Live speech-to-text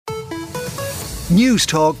News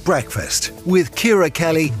Talk Breakfast with Ciara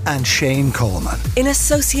Kelly and Shane Coleman. In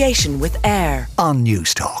association with AIR on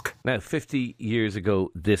News Talk. Now, 50 years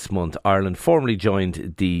ago this month, Ireland formally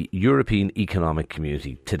joined the European Economic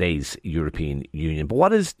Community, today's European Union. But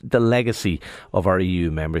what is the legacy of our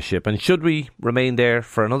EU membership, and should we remain there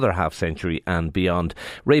for another half century and beyond?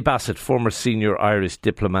 Ray Bassett, former senior Irish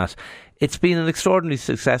diplomat. It's been an extraordinary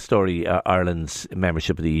success story, Ireland's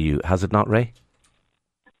membership of the EU, has it not, Ray?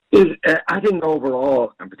 I think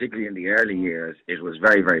overall, and particularly in the early years, it was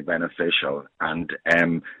very, very beneficial. And,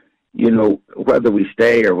 whether we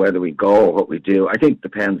stay or whether we go, what we do, I think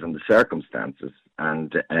depends on the circumstances.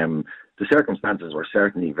 And the circumstances were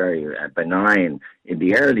certainly very benign in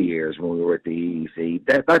the early years when we were at the EEC.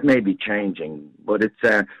 That may be changing, but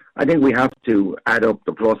I think we have to add up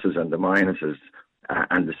the pluses and the minuses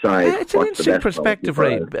and decide. Yeah, it's an interesting perspective,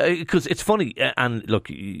 Ray, because it's funny. And look,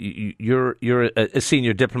 you're a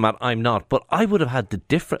senior diplomat. I'm not, but I would have had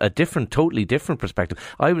totally different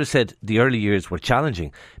perspective. I would have said the early years were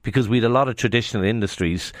challenging because we had a lot of traditional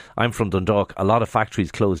industries. I'm from Dundalk. A lot of factories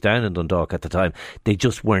closed down in Dundalk at the time. They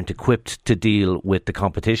just weren't equipped to deal with the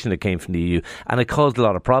competition that came from the EU, and it caused a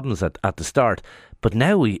lot of problems at the start. But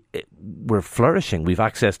now we're flourishing. We've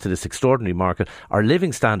access to this extraordinary market. Our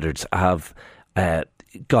living standards have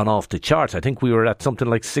gone off the charts. I think we were at something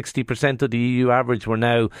like 60% of the EU average. We're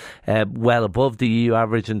now well above the EU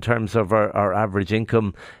average in terms of our average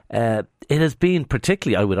income. It has been,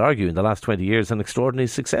 particularly, I would argue, in the last 20 years, an extraordinary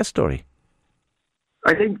success story.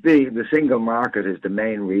 I think the single market is the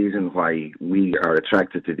main reason why we are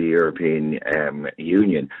attracted to the European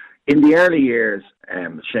Union. In the early years,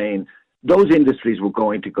 Shane, those industries were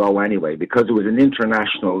going to go anyway because it was an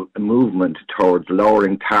international movement towards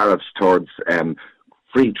lowering tariffs, towards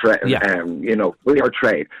free trade, freer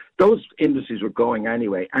trade. Those industries were going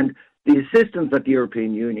anyway. And the assistance that the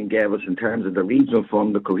European Union gave us in terms of the regional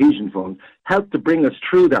fund, the cohesion fund, helped to bring us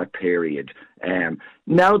through that period.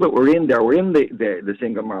 Now that we're in there, we're in the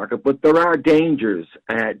single market, but there are dangers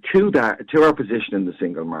to our position in the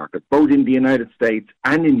single market, both in the United States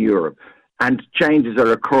and in Europe. And changes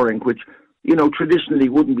are occurring which, traditionally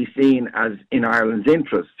wouldn't be seen as in Ireland's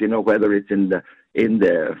interest, whether it's in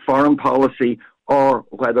the foreign policy or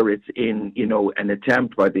whether it's in, an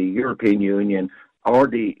attempt by the European Union or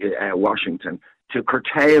the Washington to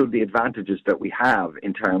curtail the advantages that we have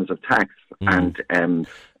in terms of tax and,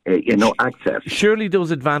 access. Surely those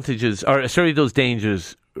those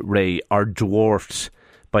dangers, Ray, are dwarfed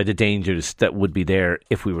by the dangers that would be there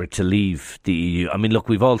if we were to leave the EU. I mean, look,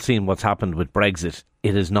 we've all seen what's happened with Brexit.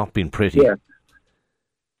 It has not been pretty.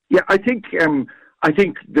 Yeah. I think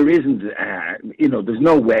there isn't. There's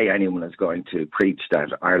no way anyone is going to preach that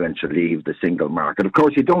Ireland should leave the single market. Of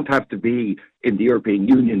course, you don't have to be in the European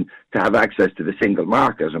Union to have access to the single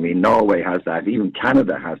market. I mean, Norway has that. Even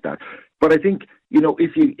Canada has that. But I think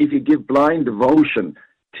if you give blind devotion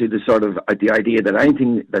to the sort of the idea that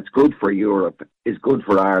anything that's good for Europe is good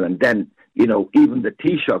for Ireland, then, even the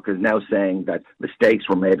Taoiseach is now saying that mistakes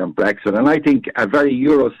were made on Brexit. And I think a very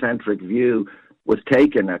Eurocentric view was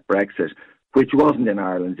taken at Brexit, which wasn't in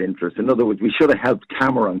Ireland's interest. In other words, we should have helped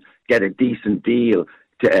Cameron get a decent deal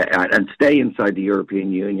and stay inside the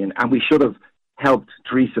European Union. And we should have helped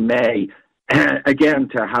Theresa May again,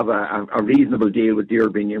 to have a reasonable deal with the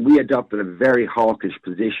European Union. We adopted a very hawkish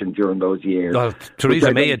position during those years. Well,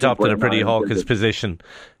 Theresa May adopted a pretty hawkish position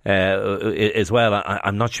as well.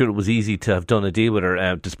 I'm not sure it was easy to have done a deal with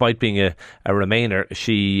her, despite being a Remainer.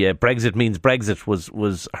 Brexit means Brexit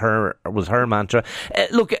was her mantra.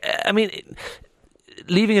 Look, I mean,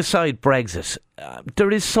 leaving aside Brexit,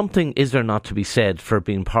 there is something, is there not, to be said for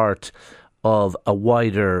being part of a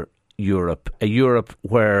wider Europe, a Europe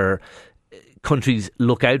where countries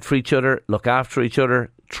look out for each other, look after each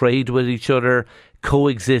other, trade with each other,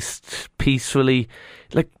 coexist peacefully.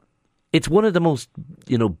 Like, it's one of the most,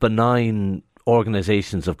 benign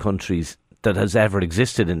organisations of countries that has ever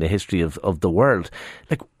existed in the history of the world.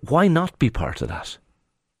 Like, why not be part of that?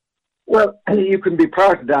 Well, you can be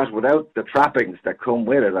part of that without the trappings that come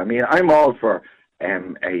with it. I mean, I'm all for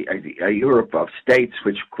a Europe of states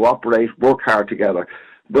which cooperate, work hard together.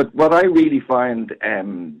 But what I really find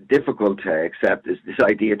difficult to accept is this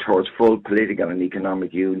idea towards full political and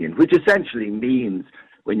economic union, which essentially means,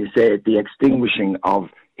 when you say it, the extinguishing of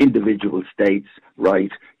individual states'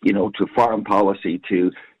 right, to foreign policy, to,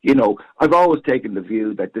 I've always taken the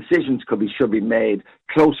view that decisions should be made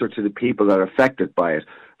closer to the people that are affected by it.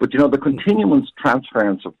 But, the continuous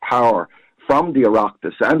transference of power from the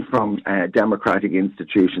Oireachtas and from democratic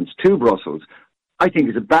institutions to Brussels, I think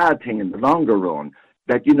is a bad thing in the longer run.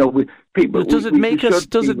 that, you know, people. Does it make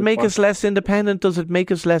us less independent? Does it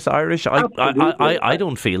make us less Irish? I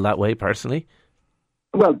don't feel that way personally.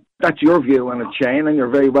 Well, that's your view on it, Shane, and you're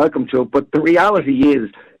very welcome to it. But the reality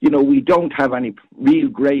is, you know, we don't have any real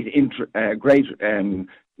great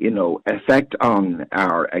effect on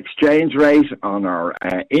our exchange rate, on our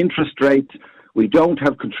interest rates. We don't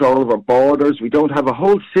have control of our borders. We don't have a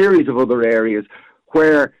whole series of other areas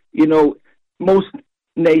where, you know, most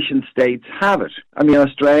nation states have it. I mean,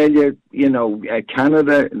 Australia, you know,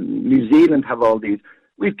 Canada, New Zealand have all these.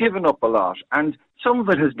 We've given up a lot, and some of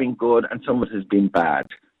it has been good and some of it has been bad.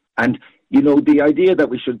 And, you know, the idea that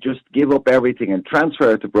we should just give up everything and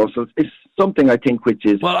transfer it to Brussels is something, I think, which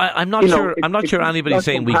is... Well, I'm not sure anybody's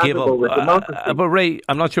saying we give up... but Ray,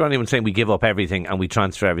 I'm not sure anyone's saying we give up everything and we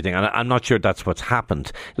transfer everything. And I'm not sure that's what's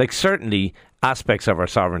happened. Like, certainly aspects of our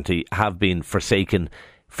sovereignty have been forsaken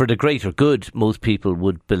for the greater good, most people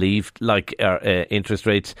would believe, like our interest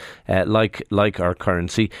rates, like our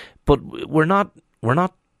currency. But we're not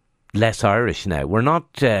less Irish now. We're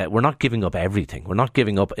not giving up everything. We're not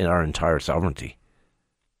giving up in our entire sovereignty.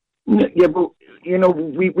 Yeah, but you know,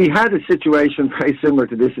 we had a situation very similar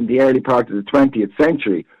to this in the early part of the 20th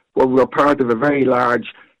century, where we were part of a very large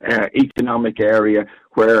economic area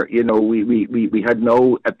where, you know, we had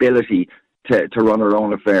no ability to run our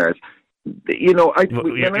own affairs. You know,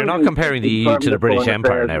 you're not comparing the EU to the British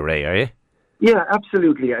Empire now, Ray, are you? Yeah,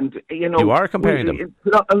 absolutely. And you know, you are comparing them.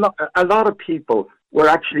 A lot of people were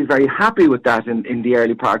actually very happy with that in the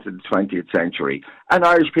early parts of the 20th century. And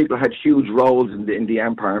Irish people had huge roles in the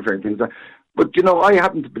empire and various things. But, you know, I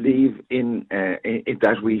happen to believe in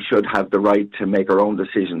that we should have the right to make our own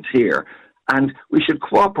decisions here. And we should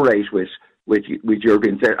cooperate with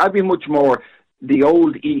Europeans there. I'd be much more the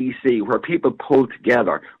old EEC, where people pulled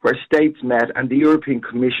together, where states met, and the European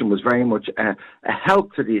Commission was very much a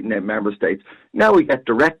help to the member states. Now we get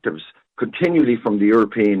directives continually from the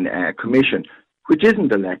European Commission, which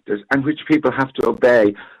isn't elected and which people have to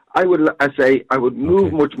obey. I would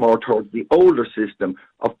move much more towards the older system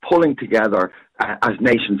of pulling together as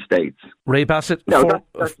nation states. Ray Bassett. No,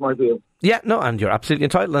 that's my view. Yeah, no, and you're absolutely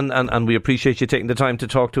entitled, and we appreciate you taking the time to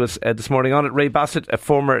talk to us this morning on it. Ray Bassett, a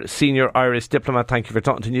former senior Irish diplomat, thank you for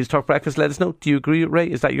talking to News Talk Breakfast. Let us know, do you agree,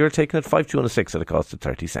 Ray? Is that you're taking it? 5-2-6 at a cost of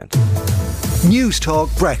 30 cents. News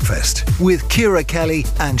Talk Breakfast with Ciara Kelly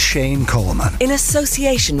and Shane Coleman. In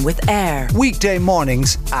association with AIR. Weekday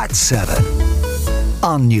mornings at 7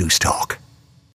 on News Talk.